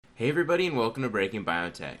Hey everybody and welcome to Breaking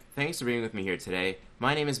Biotech. Thanks for being with me here today.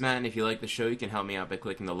 My name is Matt and if you like the show you can help me out by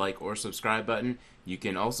clicking the like or subscribe button. You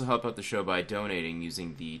can also help out the show by donating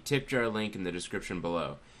using the tip jar link in the description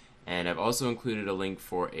below. And I've also included a link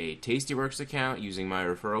for a Tastyworks account using my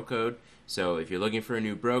referral code. So if you're looking for a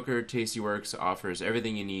new broker, Tastyworks offers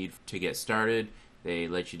everything you need to get started. They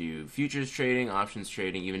let you do futures trading, options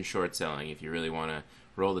trading, even short selling if you really want to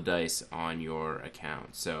roll the dice on your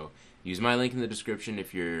account. So use my link in the description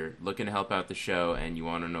if you're looking to help out the show and you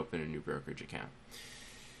want to open a new brokerage account.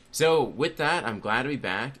 So with that, I'm glad to be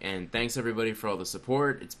back, and thanks everybody for all the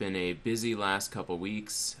support. It's been a busy last couple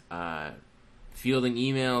weeks, fielding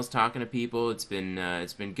emails, talking to people. It's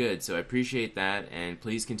been good, so I appreciate that, and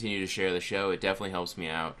please continue to share the show. It definitely helps me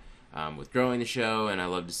out with growing the show, and I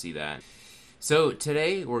love to see that. So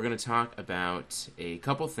today we're going to talk about a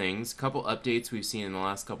couple things, couple updates we've seen in the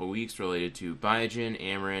last couple weeks related to Biogen,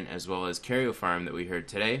 Amarin, as well as Karyopharm that we heard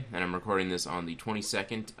today, and I'm recording this on the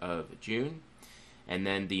 22nd of June. And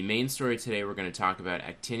then the main story today, we're going to talk about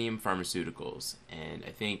Actinium Pharmaceuticals, and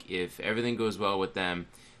I think if everything goes well with them,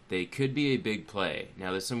 they could be a big play.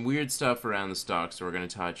 Now there's some weird stuff around the stock, so we're going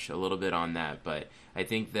to touch a little bit on that, but I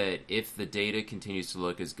think that if the data continues to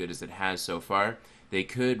look as good as it has so far, they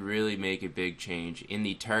could really make a big change in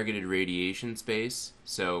the targeted radiation space,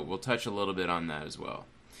 so we'll touch a little bit on that as well.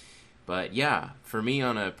 But yeah, for me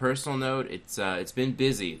on a personal note, it's been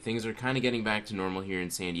busy. Things are kind of getting back to normal here in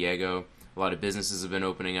San Diego. A lot of businesses have been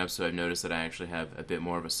opening up, so I've noticed that I actually have a bit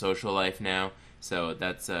more of a social life now, so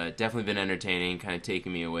that's definitely been entertaining, kind of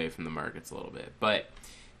taking me away from the markets a little bit. But,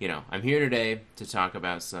 you know, I'm here today to talk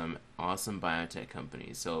about some awesome biotech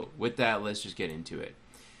companies, so with that, let's just get into it.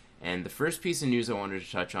 And the first piece of news I wanted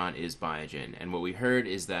to touch on is Biogen. And what we heard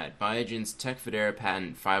is that Biogen's Tecfidera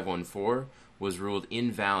patent 514 was ruled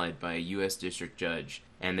invalid by a U.S. district judge.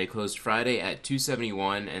 And they closed Friday at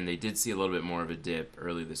 271, and they did see a little bit more of a dip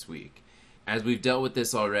early this week. As we've dealt with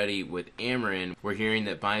this already with Amarin, we're hearing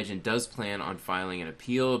that Biogen does plan on filing an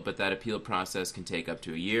appeal, but that appeal process can take up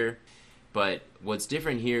to a year. But what's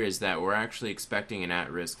different here is that we're actually expecting an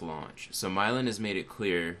at-risk launch. So Mylan has made it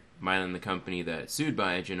clear, Mylan, the company that sued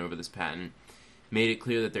Biogen over this patent, made it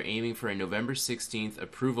clear that they're aiming for a November 16th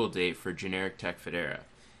approval date for generic Tecfidera.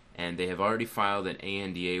 And they have already filed an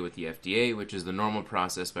ANDA with the FDA, which is the normal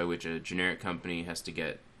process by which a generic company has to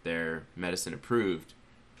get their medicine approved.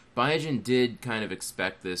 Biogen did kind of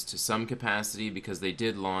expect this to some capacity because they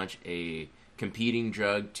did launch a competing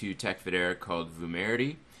drug to Tecfidera called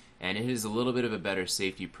Vumerity, and it is a little bit of a better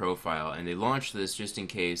safety profile, and they launched this just in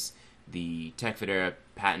case the Tecfidera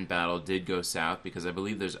patent battle did go south, because I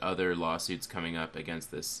believe there's other lawsuits coming up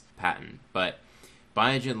against this patent. But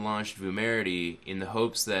Biogen launched Vumerity in the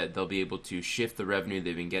hopes that they'll be able to shift the revenue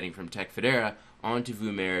they've been getting from Tecfidera onto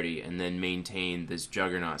Vumerity and then maintain this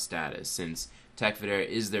juggernaut status, since Tecfidera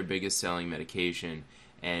is their biggest selling medication,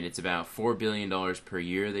 and it's about $4 billion per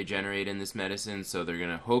year they generate in this medicine, so they're going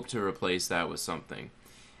to hope to replace that with something.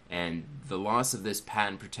 And the loss of this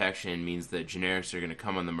patent protection means that generics are going to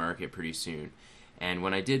come on the market pretty soon. And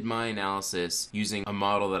when I did my analysis using a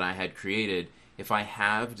model that I had created, if I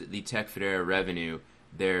halved the Tecfidera revenue,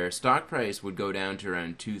 their stock price would go down to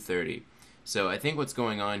around $230. So I think what's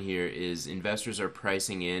going on here is investors are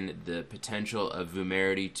pricing in the potential of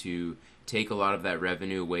Vumerity to take a lot of that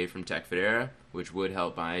revenue away from Tecfidera, which would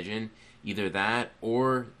help Biogen. Either that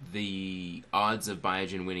or the odds of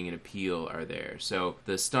Biogen winning an appeal are there. So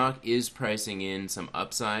the stock is pricing in some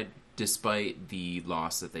upside despite the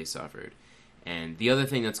loss that they suffered. And the other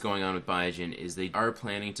thing that's going on with Biogen is they are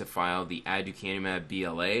planning to file the aducanumab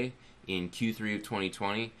BLA in Q3 of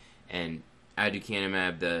 2020, and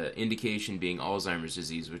aducanumab, the indication being Alzheimer's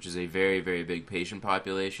disease, which is a very, very big patient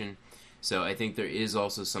population. So I think there is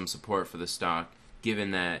also some support for the stock,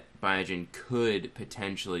 given that Biogen could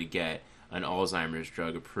potentially get an Alzheimer's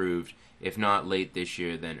drug approved, if not late this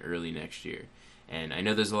year, then early next year. And I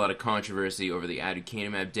know there's a lot of controversy over the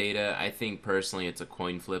aducanumab data. I think personally it's a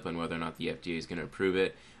coin flip on whether or not the FDA is going to approve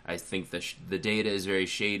it. I think the data is very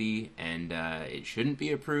shady and it shouldn't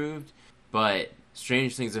be approved, but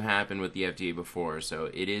strange things have happened with the FDA before, so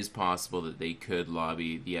it is possible that they could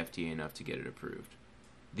lobby the FDA enough to get it approved.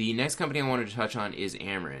 The next company I wanted to touch on is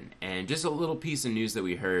Amarin, and just a little piece of news that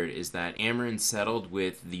we heard is that Amarin settled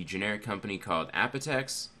with the generic company called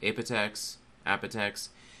Apotex,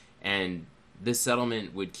 and this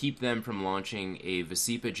settlement would keep them from launching a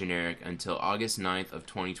Vascepa generic until August 9th of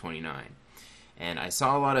 2029. And I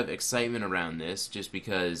saw a lot of excitement around this just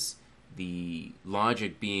because the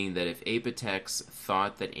logic being that if Apotex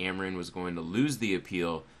thought that Amarin was going to lose the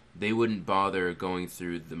appeal, they wouldn't bother going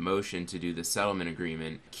through the motion to do the settlement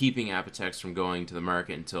agreement, keeping Apotex from going to the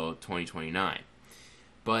market until 2029.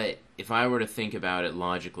 But if I were to think about it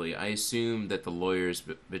logically, I assume that the lawyers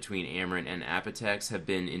between Amarin and Apotex have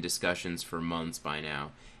been in discussions for months by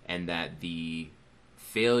now, and that the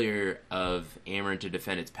failure of Amarin to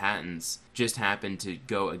defend its patents just happened to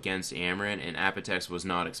go against Amarin, and Apotex was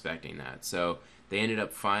not expecting that. So they ended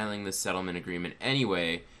up filing the settlement agreement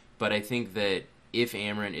anyway, but I think that if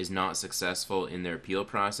Amarin is not successful in their appeal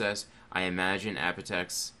process, I imagine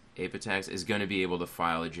Apotex is going to be able to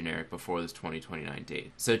file a generic before this 2029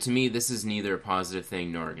 date. So to me, this is neither a positive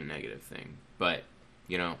thing nor a negative thing. But,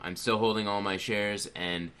 I'm still holding all my shares,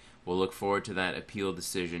 and we'll look forward to that appeal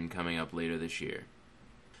decision coming up later this year.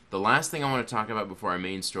 The last thing I want to talk about before our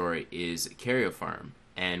main story is Karyopharm.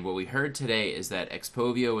 And what we heard today is that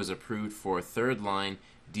XPOVIO was approved for third-line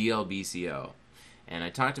DLBCL. And I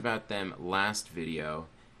talked about them last video,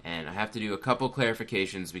 and I have to do a couple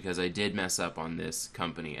clarifications because I did mess up on this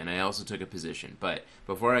company, and I also took a position. But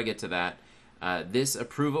before I get to that, this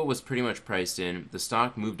approval was pretty much priced in. The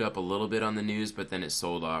stock moved up a little bit on the news, but then it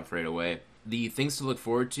sold off right away. The things to look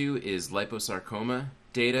forward to is liposarcoma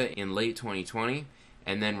data in late 2020,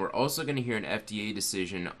 and then we're also going to hear an FDA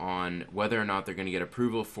decision on whether or not they're going to get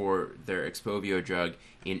approval for their XPOVIO drug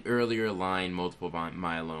in earlier line multiple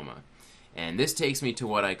myeloma. And this takes me to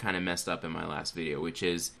what I kind of messed up in my last video, which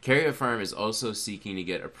is Karyopharm is also seeking to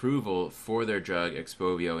get approval for their drug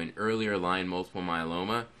XPOVIO in earlier line multiple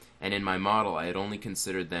myeloma, and in my model I had only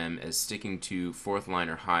considered them as sticking to fourth line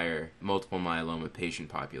or higher multiple myeloma patient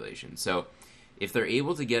population. So if they're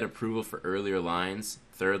able to get approval for earlier lines,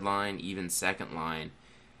 third line, even second line,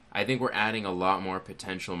 I think we're adding a lot more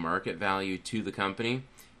potential market value to the company.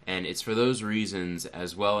 And it's for those reasons,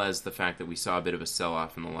 as well as the fact that we saw a bit of a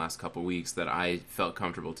sell-off in the last couple weeks, that I felt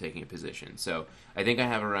comfortable taking a position. So I think I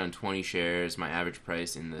have around 20 shares, my average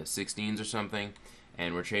price in the 16s or something,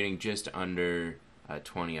 and we're trading just under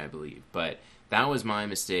 20, I believe. But that was my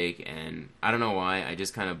mistake, and I don't know why. I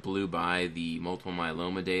just kind of blew by the multiple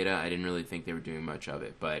myeloma data. I didn't really think they were doing much of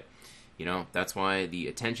it. But, that's why the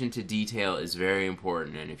attention to detail is very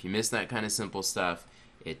important. And if you miss that kind of simple stuff,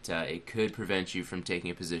 it could prevent you from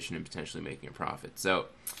taking a position and potentially making a profit. So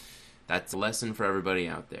that's a lesson for everybody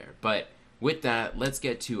out there. But with that, let's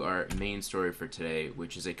get to our main story for today,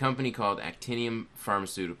 which is a company called Actinium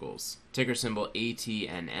Pharmaceuticals, ticker symbol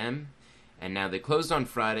ATNM. And now they closed on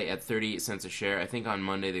Friday at 38 cents a share. I think on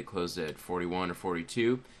Monday they closed at 41 or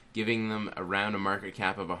 42, giving them around a market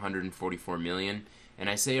cap of 144 million. And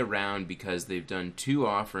I say around because they've done 2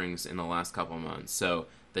 offerings in the last couple months. So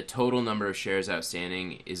the total number of shares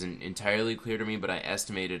outstanding isn't entirely clear to me, but I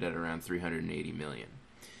estimated at around 380 million.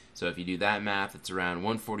 So if you do that math, it's around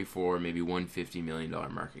 144, maybe $150 million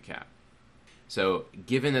market cap. So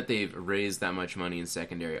given that they've raised that much money in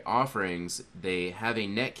secondary offerings, they have a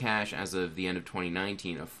net cash as of the end of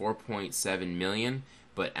 2019 of 4.7 million,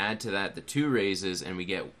 but add to that the 2 raises and we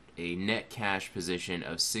get a net cash position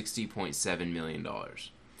of $60.7 million.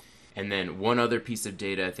 And then one other piece of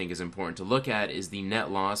data I think is important to look at is the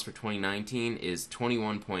net loss for 2019 is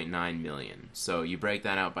 $21.9 million. So you break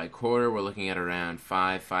that out by quarter, we're looking at around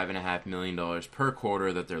 $5.5 million per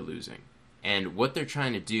quarter that they're losing. And what they're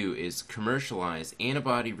trying to do is commercialize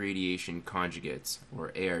antibody radiation conjugates,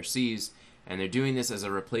 or ARCs, and they're doing this as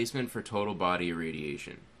a replacement for total body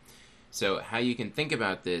irradiation. So how you can think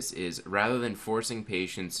about this is rather than forcing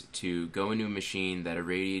patients to go into a machine that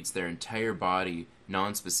irradiates their entire body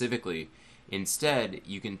non-specifically, instead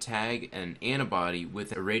you can tag an antibody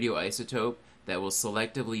with a radioisotope that will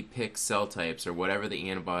selectively pick cell types or whatever the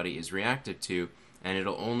antibody is reactive to, and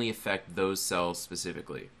it'll only affect those cells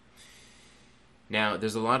specifically. Now,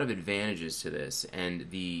 there's a lot of advantages to this,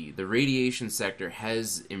 and the radiation sector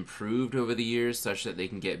has improved over the years such that they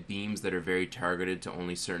can get beams that are very targeted to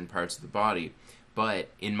only certain parts of the body. But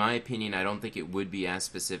in my opinion, I don't think it would be as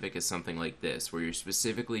specific as something like this, where you're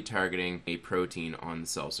specifically targeting a protein on the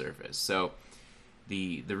cell surface. So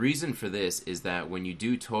the reason for this is that when you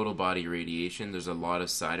do total body radiation, there's a lot of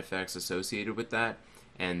side effects associated with that,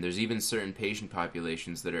 and there's even certain patient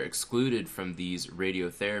populations that are excluded from these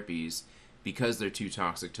radiotherapies because they're too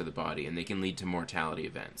toxic to the body, and they can lead to mortality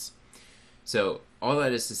events. So all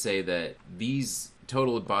that is to say that these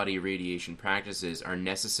total body radiation practices are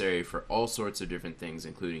necessary for all sorts of different things,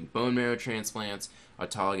 including bone marrow transplants,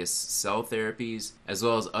 autologous cell therapies, as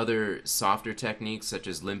well as other softer techniques such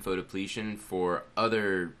as lymphodepletion for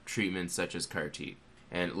other treatments such as CAR-T.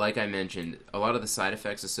 And like I mentioned, a lot of the side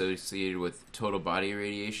effects associated with total body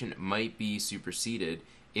irradiation might be superseded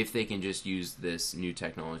if they can just use this new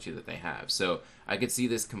technology that they have. So I could see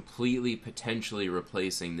this completely potentially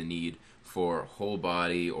replacing the need for whole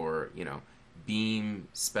body or, beam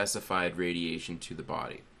specified radiation to the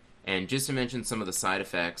body. And just to mention some of the side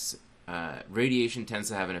effects, radiation tends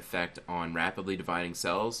to have an effect on rapidly dividing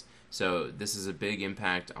cells. So this is a big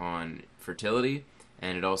impact on fertility,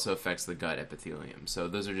 and it also affects the gut epithelium. So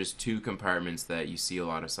those are just two compartments that you see a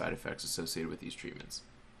lot of side effects associated with these treatments.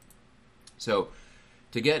 So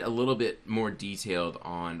to get a little bit more detailed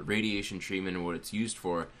on radiation treatment and what it's used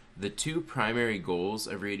for, the two primary goals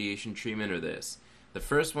of radiation treatment are this. The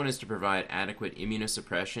first one is to provide adequate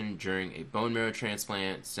immunosuppression during a bone marrow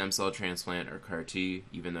transplant, stem cell transplant, or CAR T,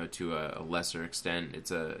 even though to a lesser extent it's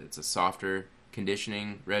a softer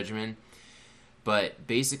conditioning regimen. But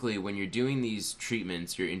basically, when you're doing these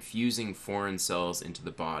treatments, you're infusing foreign cells into the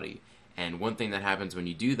body. And one thing that happens when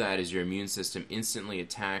you do that is your immune system instantly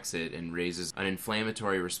attacks it and raises an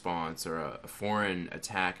inflammatory response or a foreign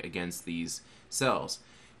attack against these cells.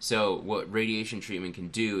 So what radiation treatment can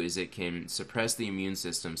do is it can suppress the immune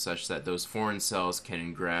system such that those foreign cells can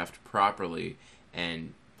engraft properly,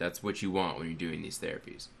 and that's what you want when you're doing these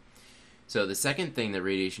therapies. So the second thing that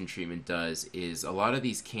radiation treatment does is a lot of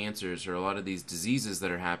these cancers or a lot of these diseases that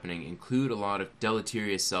are happening include a lot of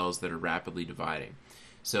deleterious cells that are rapidly dividing.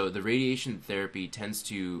 So the radiation therapy tends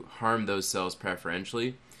to harm those cells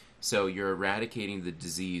preferentially, so you're eradicating the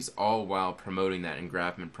disease all while promoting that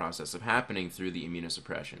engraftment process of happening through the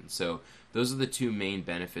immunosuppression. So those are the two main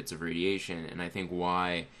benefits of radiation, and I think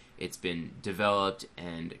why it's been developed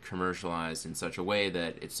and commercialized in such a way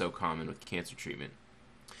that it's so common with cancer treatment.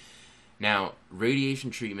 Now,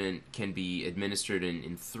 radiation treatment can be administered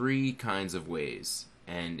in three kinds of ways.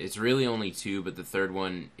 And it's really only two, but the third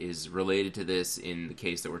one is related to this in the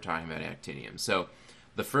case that we're talking about actinium. So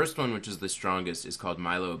the first one, which is the strongest, is called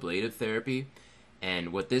myeloablative therapy.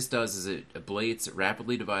 And what this does is it ablates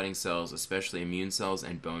rapidly dividing cells, especially immune cells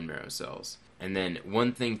and bone marrow cells. And then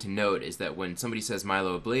one thing to note is that when somebody says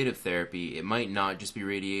myeloablative therapy, it might not just be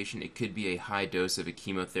radiation. It could be a high dose of a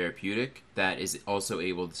chemotherapeutic that is also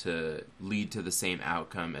able to lead to the same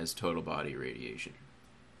outcome as total body radiation.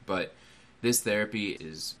 But this therapy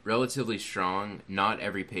is relatively strong. Not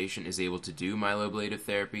every patient is able to do myeloablative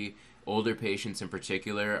therapy. Older patients in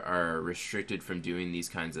particular are restricted from doing these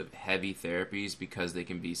kinds of heavy therapies because they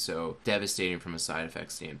can be so devastating from a side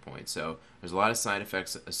effect standpoint. So there's a lot of side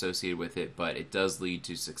effects associated with it, but it does lead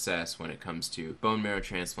to success when it comes to bone marrow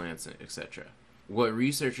transplants, etc. What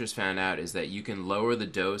researchers found out is that you can lower the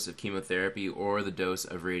dose of chemotherapy or the dose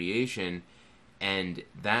of radiation, and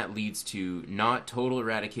that leads to not total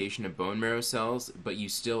eradication of bone marrow cells, but you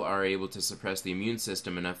still are able to suppress the immune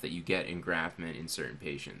system enough that you get engraftment in certain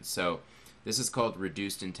patients. So this is called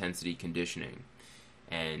reduced intensity conditioning.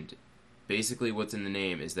 And basically what's in the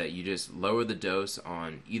name is that you just lower the dose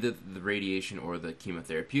on either the radiation or the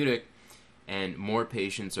chemotherapeutic, and more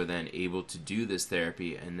patients are then able to do this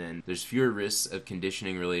therapy, and then there's fewer risks of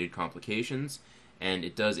conditioning related complications, and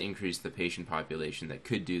it does increase the patient population that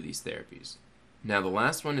could do these therapies. Now, the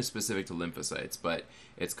last one is specific to lymphocytes, but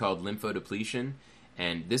it's called lymphodepletion,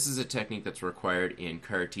 and this is a technique that's required in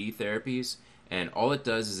CAR T therapies, and all it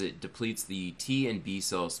does is it depletes the T and B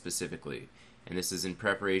cells specifically, and this is in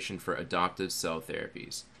preparation for adoptive cell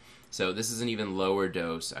therapies. So this is an even lower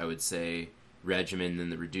dose, I would say, regimen than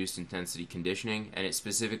the reduced intensity conditioning, and it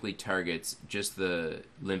specifically targets just the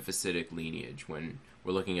lymphocytic lineage when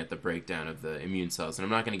we're looking at the breakdown of the immune cells, and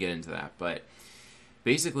I'm not going to get into that, but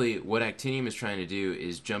basically, what actinium is trying to do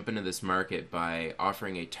is jump into this market by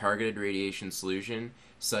offering a targeted radiation solution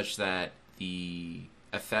such that the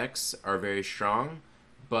effects are very strong,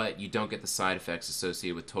 but you don't get the side effects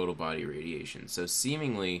associated with total body radiation. So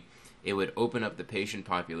seemingly, it would open up the patient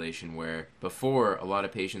population where before a lot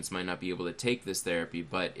of patients might not be able to take this therapy,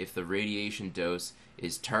 but if the radiation dose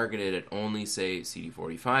is targeted at only, say,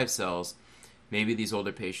 CD45 cells, maybe these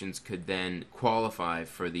older patients could then qualify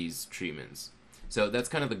for these treatments. So that's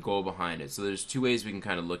kind of the goal behind it. So there's two ways we can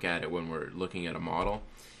kind of look at it when we're looking at a model.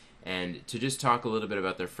 And to just talk a little bit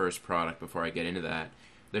about their first product before I get into that,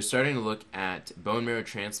 they're starting to look at bone marrow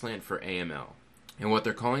transplant for AML. And what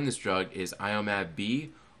they're calling this drug is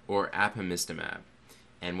Iomab-B or apamistamab.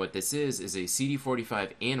 And what this is a CD45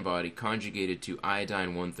 antibody conjugated to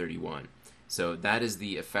iodine-131. So that is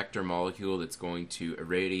the effector molecule that's going to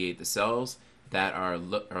irradiate the cells that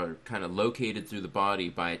are kind of located through the body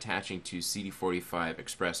by attaching to CD45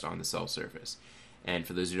 expressed on the cell surface. And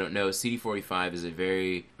for those who don't know, CD45 is a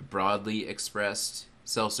very broadly expressed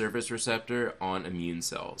cell surface receptor on immune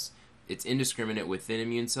cells. It's indiscriminate within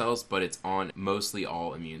immune cells, but it's on mostly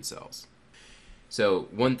all immune cells. So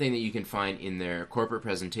one thing that you can find in their corporate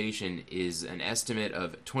presentation is an estimate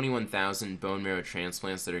of 21,000 bone marrow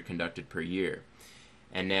transplants that are conducted per year.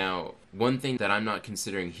 And now, one thing that I'm not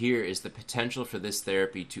considering here is the potential for this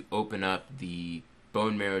therapy to open up the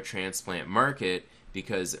bone marrow transplant market,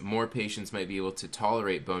 because more patients might be able to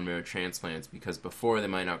tolerate bone marrow transplants, because before they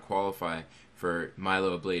might not qualify for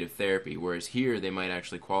myeloablative therapy, whereas here they might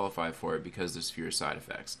actually qualify for it because there's fewer side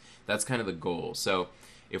effects. That's kind of the goal. So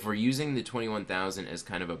if we're using the 21,000 as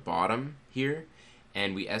kind of a bottom here,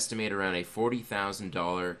 and we estimate around a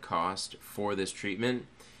 $40,000 cost for this treatment,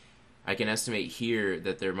 I can estimate here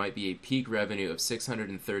that there might be a peak revenue of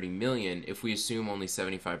 $630 million if we assume only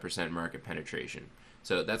 75% market penetration.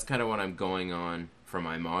 So that's kind of what I'm going on for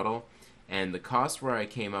my model. And the cost where I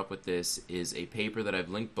came up with this is a paper that I've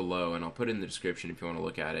linked below, and I'll put it in the description if you want to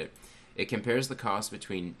look at it. It compares the cost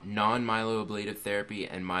between non-myeloablative therapy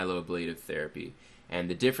and myeloablative therapy. And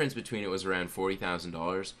the difference between it was around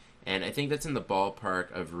 $40,000. And I think that's in the ballpark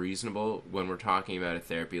of reasonable when we're talking about a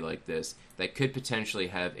therapy like this that could potentially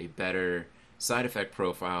have a better side effect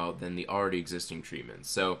profile than the already existing treatments.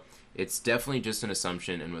 So it's definitely just an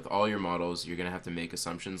assumption, and with all your models, you're going to have to make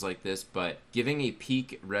assumptions like this. But giving a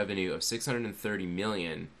peak revenue of $630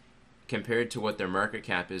 million compared to what their market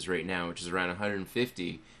cap is right now, which is around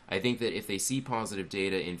 150, I think that if they see positive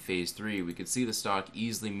data in phase 3, we could see the stock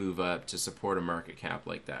easily move up to support a market cap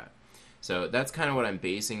like that. So that's kind of what I'm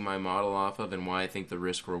basing my model off of, and why I think the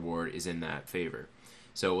risk reward is in that favor.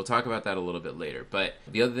 So we'll talk about that a little bit later. But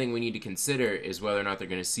the other thing we need to consider is whether or not they're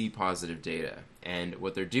going to see positive data. And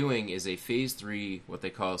what they're doing is a phase 3, what they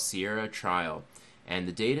call Sierra trial. And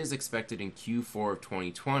the data is expected in Q4 of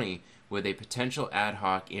 2020 with a potential ad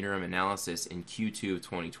hoc interim analysis in Q2 of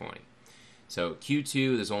 2020. So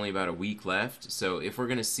Q2, there's only about a week left. So if we're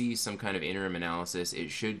going to see some kind of interim analysis,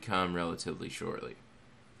 it should come relatively shortly.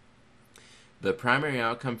 The primary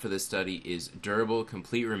outcome for this study is durable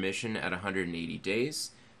complete remission at 180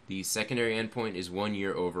 days. The secondary endpoint is 1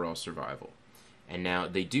 year overall survival. And now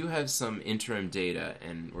they do have some interim data,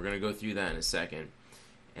 and we're going to go through that in a second.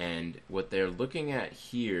 And what they're looking at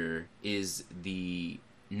here is the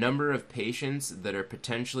number of patients that are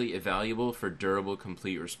potentially evaluable for durable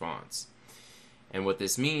complete response. And what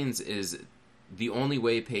this means is the only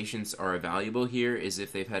way patients are evaluable here is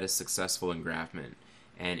if they've had a successful engraftment.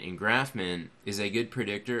 And engraftment is a good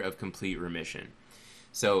predictor of complete remission.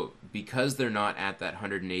 So because they're not at that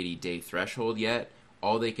 180-day threshold yet,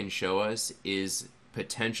 all they can show us is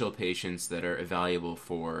potential patients that are evaluable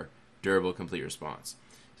for durable complete response.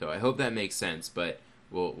 So I hope that makes sense, but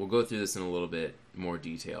we'll go through this in a little bit more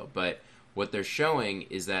detail. But what they're showing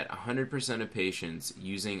is that 100% of patients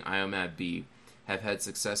using Iomab-B have had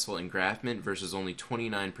successful engraftment versus only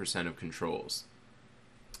 29% of controls.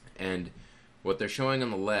 And what they're showing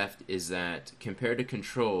on the left is that compared to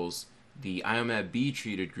controls, the Iomab-B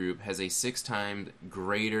treated group has a 6 times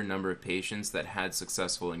greater number of patients that had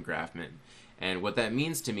successful engraftment. And what that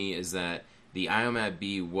means to me is that the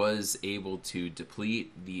Iomab-B was able to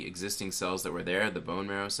deplete the existing cells that were there, the bone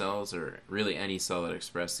marrow cells, or really any cell that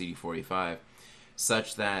expressed CD45,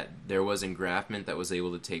 such that there was engraftment that was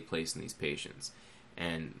able to take place in these patients.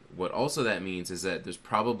 And what also that means is that there's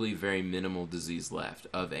probably very minimal disease left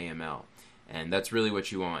of AML. And that's really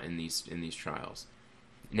what you want in these trials.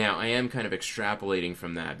 Now, I am kind of extrapolating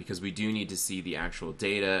from that because we do need to see the actual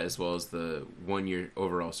data as well as the 1 year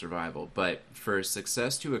overall survival. But for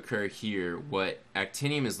success to occur here, what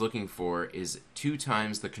Actinium is looking for is 2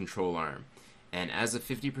 times the control arm. And as a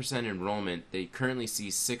 50% enrollment, they currently see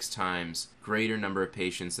 6 times greater number of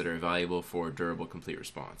patients that are evaluable for durable complete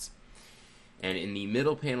response. And in the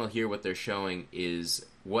middle panel here, what they're showing is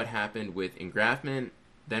what happened with engraftment,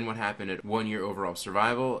 then what happened at 1 year overall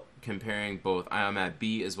survival, comparing both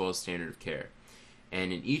Iomab-B as well as standard of care.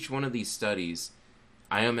 And in each one of these studies,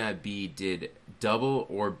 Iomab-B did double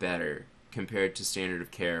or better compared to standard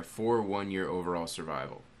of care for 1 year overall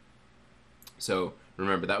survival. So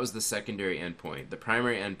remember, that was the secondary endpoint. The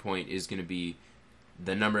primary endpoint is going to be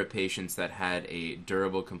the number of patients that had a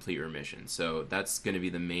durable complete remission. So that's going to be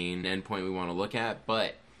the main endpoint we want to look at,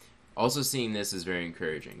 but also seeing this is very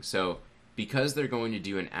encouraging. So because they're going to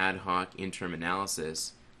do an ad hoc interim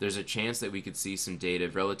analysis, there's a chance that we could see some data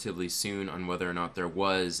relatively soon on whether or not there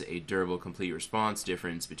was a durable complete response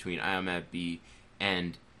difference between Iomab-B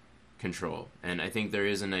and control. And I think there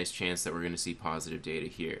is a nice chance that we're going to see positive data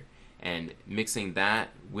here. And mixing that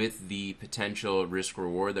with the potential risk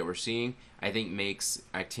reward that we're seeing, I think makes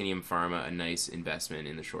Actinium Pharma a nice investment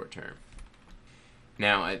in the short term.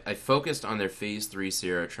 Now, I focused on their phase 3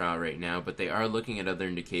 Sierra trial right now, but they are looking at other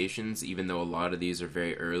indications, even though a lot of these are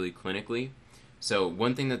very early clinically. So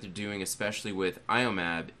one thing that they're doing, especially with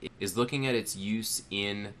Iomab, is looking at its use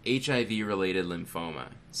in HIV-related lymphoma.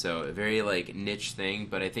 So a very niche thing,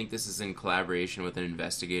 but I think this is in collaboration with an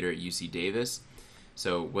investigator at UC Davis.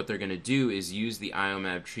 So what they're going to do is use the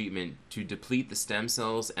Iomab treatment to deplete the stem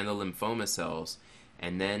cells and the lymphoma cells,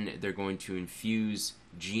 and then they're going to infuse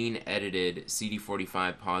gene-edited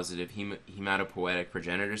CD45 positive hematopoietic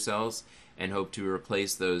progenitor cells and hope to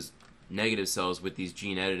replace those negative cells with these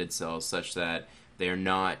gene-edited cells such that they are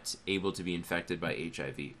not able to be infected by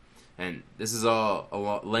HIV. And this is all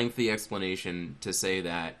a lengthy explanation to say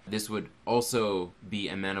that this would also be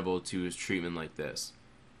amenable to treatment like this.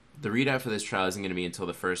 The readout for this trial isn't going to be until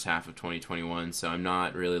the first half of 2021, so I'm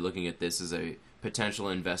not really looking at this as a potential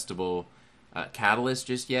investable catalyst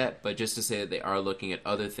just yet, but just to say that they are looking at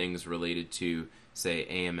other things related to, say,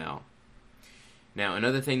 AML. Now,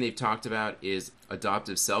 another thing they've talked about is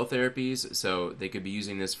adoptive cell therapies, so they could be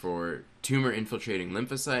using this for tumor-infiltrating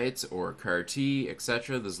lymphocytes or CAR-T,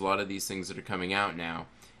 etc. There's a lot of these things that are coming out now,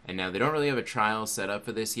 and now they don't really have a trial set up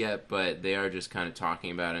for this yet, but they are just kind of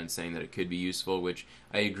talking about it and saying that it could be useful, which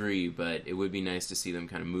I agree, but it would be nice to see them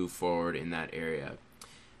kind of move forward in that area.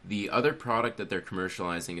 The other product that they're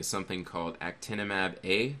commercializing is something called Actinimab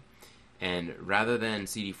A, and rather than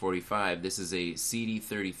CD45, this is a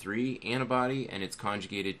CD33 antibody, and it's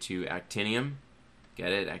conjugated to actinium.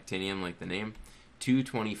 Get it? Actinium, like the name.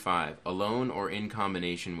 225, alone or in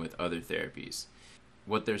combination with other therapies.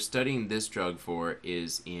 What they're studying this drug for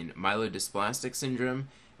is in myelodysplastic syndrome,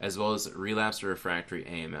 as well as relapsed or refractory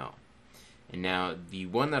AML. And now, the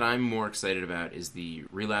one that I'm more excited about is the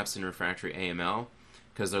relapsed and refractory AML,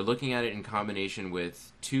 because they're looking at it in combination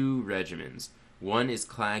with two regimens. One is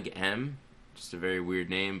CLAG-M, just a very weird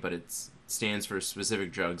name, but it stands for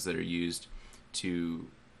specific drugs that are used to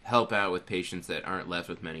help out with patients that aren't left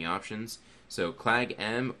with many options. So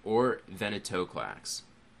CLAG-M or venetoclax.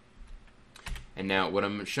 And now what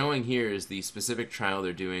I'm showing here is the specific trial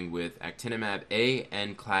they're doing with Actinimab A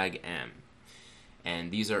and CLAG-M. And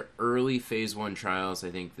these are early phase 1 trials. I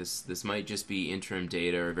think this might just be interim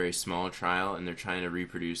data or a very small trial, and they're trying to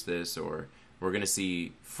reproduce this, or we're going to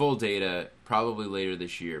see full data probably later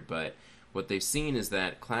this year. But what they've seen is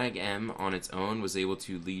that CLAG-M on its own was able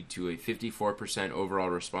to lead to a 54% overall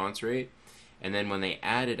response rate. And then when they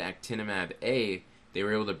added Actinimab A, they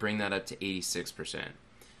were able to bring that up to 86%.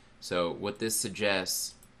 So what this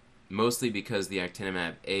suggests, mostly because the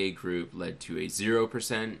Actinimab A group led to a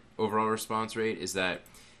 0% overall response rate, is that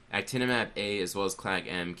Actinimab A as well as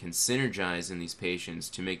CLAG-M can synergize in these patients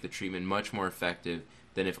to make the treatment much more effective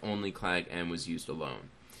than if only CLAG-M was used alone.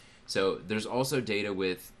 So there's also data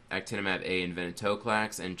with Actinimab A and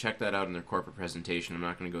venetoclax, and check that out in their corporate presentation. I'm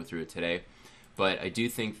not going to go through it today, but I do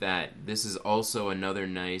think that this is also another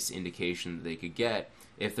nice indication that they could get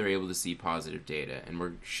if they're able to see positive data. And we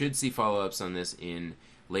should see follow-ups on this in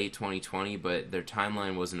late 2020, but their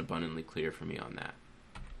timeline wasn't abundantly clear for me on that.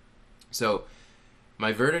 So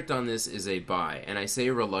my verdict on this is a buy, and I say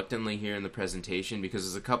reluctantly here in the presentation because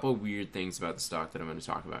there's a couple weird things about the stock that I'm going to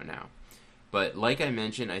talk about now. But like I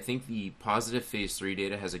mentioned, I think the positive phase 3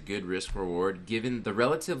 data has a good risk-reward given the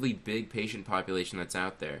relatively big patient population that's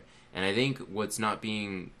out there. And I think what's not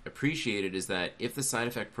being appreciated is that if the side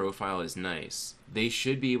effect profile is nice, they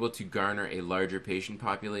should be able to garner a larger patient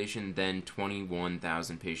population than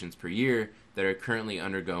 21,000 patients per year that are currently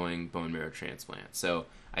undergoing bone marrow transplant. So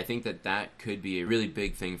I think that that could be a really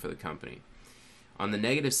big thing for the company. On the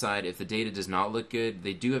negative side, if the data does not look good,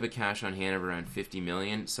 they do have a cash on hand of around $50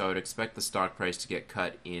 million, so I would expect the stock price to get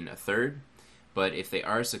cut in a third. But if they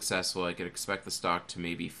are successful, I could expect the stock to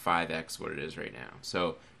maybe 5x what it is right now.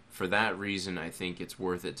 So for that reason, I think it's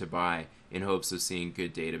worth it to buy in hopes of seeing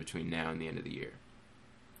good data between now and the end of the year.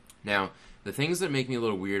 Now, the things that make me a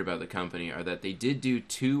little weird about the company are that they did do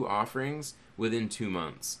 2 offerings within 2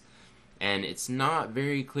 months. And it's not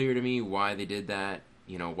very clear to me why they did that.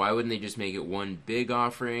 You know, why wouldn't they just make it one big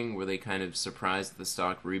offering? Were they kind of surprised that the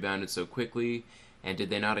stock rebounded so quickly? And did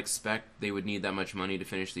they not expect they would need that much money to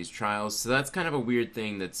finish these trials? So that's kind of a weird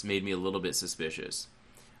thing that's made me a little bit suspicious.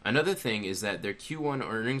 Another thing is that their Q1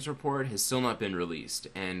 earnings report has still not been released,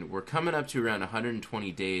 and we're coming up to around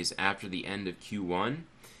 120 days after the end of Q1,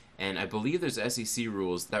 and I believe there's SEC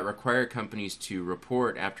rules that require companies to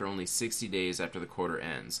report after only 60 days after the quarter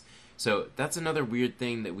ends. So that's another weird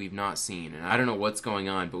thing that we've not seen, and I don't know what's going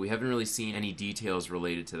on, but we haven't really seen any details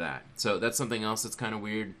related to that. So that's something else that's kind of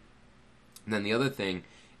weird. And then the other thing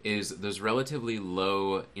is there's relatively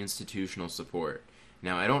low institutional support.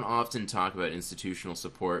 Now, I don't often talk about institutional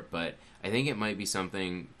support, but I think it might be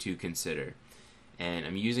something to consider. And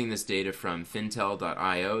I'm using this data from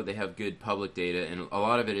fintel.io. They have good public data, and a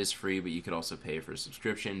lot of it is free, but you could also pay for a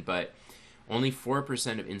subscription. But only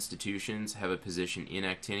 4% of institutions have a position in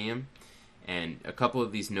Actinium. And a couple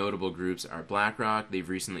of these notable groups are BlackRock. They've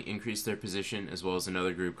recently increased their position, as well as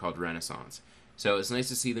another group called Renaissance. So it's nice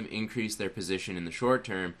to see them increase their position in the short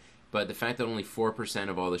term, but the fact that only 4%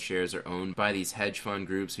 of all the shares are owned by these hedge fund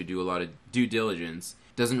groups who do a lot of due diligence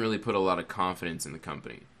doesn't really put a lot of confidence in the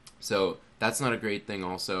company. So that's not a great thing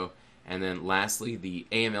also. And then lastly, the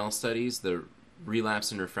AML studies, the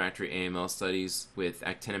relapse and refractory AML studies with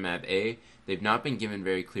Actinimab A, they've not been given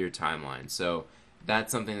very clear timelines. So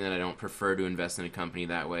that's something that I don't prefer to invest in a company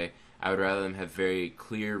that way. I would rather them have very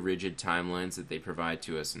clear, rigid timelines that they provide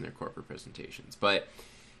to us in their corporate presentations. But,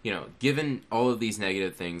 given all of these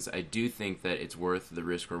negative things, I do think that it's worth the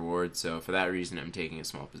risk reward. So for that reason, I'm taking a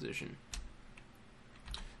small position.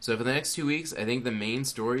 So for the next 2 weeks, I think the main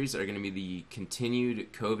stories are going to be the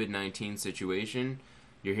continued COVID-19 situation.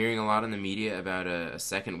 You're hearing a lot in the media about a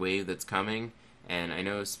second wave that's coming. And I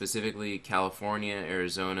know specifically California,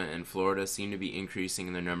 Arizona, and Florida seem to be increasing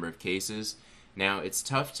in their number of cases. Now, it's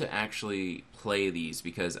tough to actually play these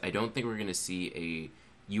because I don't think we're going to see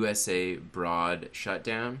a USA broad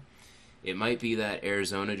shutdown. It might be that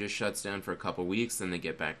Arizona just shuts down for a couple weeks, then they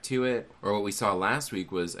get back to it. Or what we saw last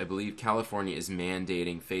week was, I believe California is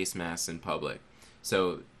mandating face masks in public.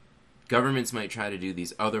 So governments might try to do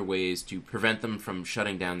these other ways to prevent them from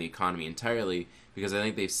shutting down the economy entirely, because I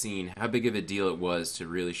think they've seen how big of a deal it was to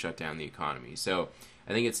really shut down the economy. So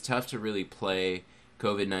I think it's tough to really play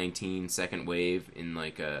COVID-19 second wave in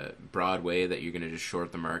like a broad way that you're going to just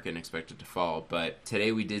short the market and expect it to fall. But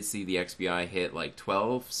today we did see the XBI hit like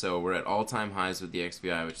 12, so we're at all-time highs with the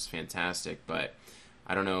XBI, which is fantastic, but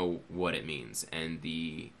I don't know what it means. And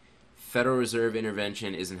the Federal Reserve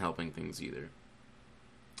intervention isn't helping things either.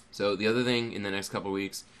 So the other thing in the next couple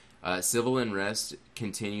weeks, civil unrest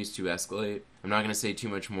continues to escalate. I'm not going to say too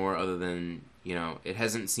much more other than, it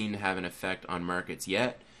hasn't seemed to have an effect on markets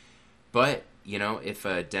yet. But, if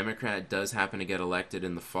a Democrat does happen to get elected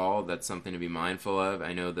in the fall, that's something to be mindful of.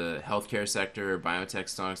 I know the healthcare sector or biotech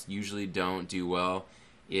stocks usually don't do well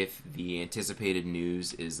if the anticipated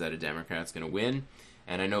news is that a Democrat's going to win.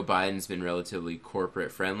 And I know Biden's been relatively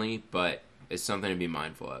corporate friendly, but it's something to be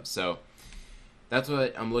mindful of. So that's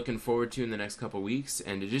what I'm looking forward to in the next couple weeks.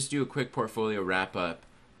 And to just do a quick portfolio wrap up,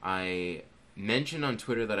 I mentioned on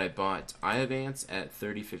Twitter that I bought Iovance at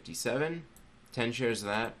 $30.57, 10 shares of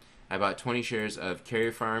that. I bought 20 shares of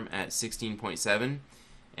Karyopharm at 16.7,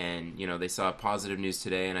 and they saw positive news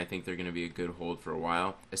today, and I think they're going to be a good hold for a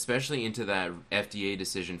while, especially into that FDA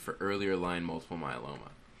decision for earlier line multiple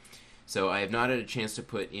myeloma. So I have not had a chance to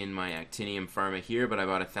put in my Actinium Pharma here, but I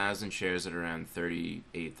bought 1,000 shares at around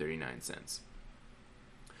 38-39 cents.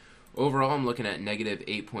 Overall, I'm looking at negative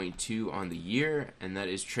 8.2 on the year, and that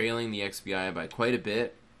is trailing the XBI by quite a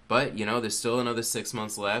bit. But, there's still another 6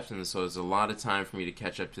 months left, and so there's a lot of time for me to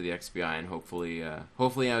catch up to the XBI and hopefully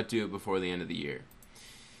outdo it before the end of the year.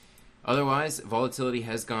 Otherwise, volatility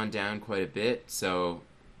has gone down quite a bit, so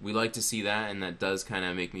we like to see that, and that does kind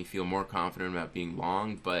of make me feel more confident about being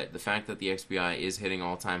long, but the fact that the XBI is hitting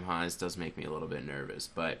all-time highs does make me a little bit nervous.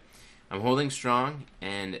 But I'm holding strong,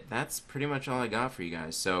 and that's pretty much all I got for you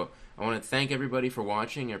guys. So I want to thank everybody for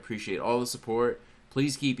watching. I appreciate all the support.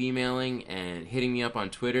 Please keep emailing and hitting me up on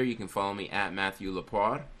Twitter. You can follow me at Matthew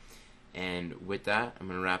Lapoire. And with that, I'm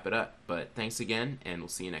going to wrap it up. But thanks again, and we'll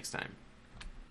see you next time.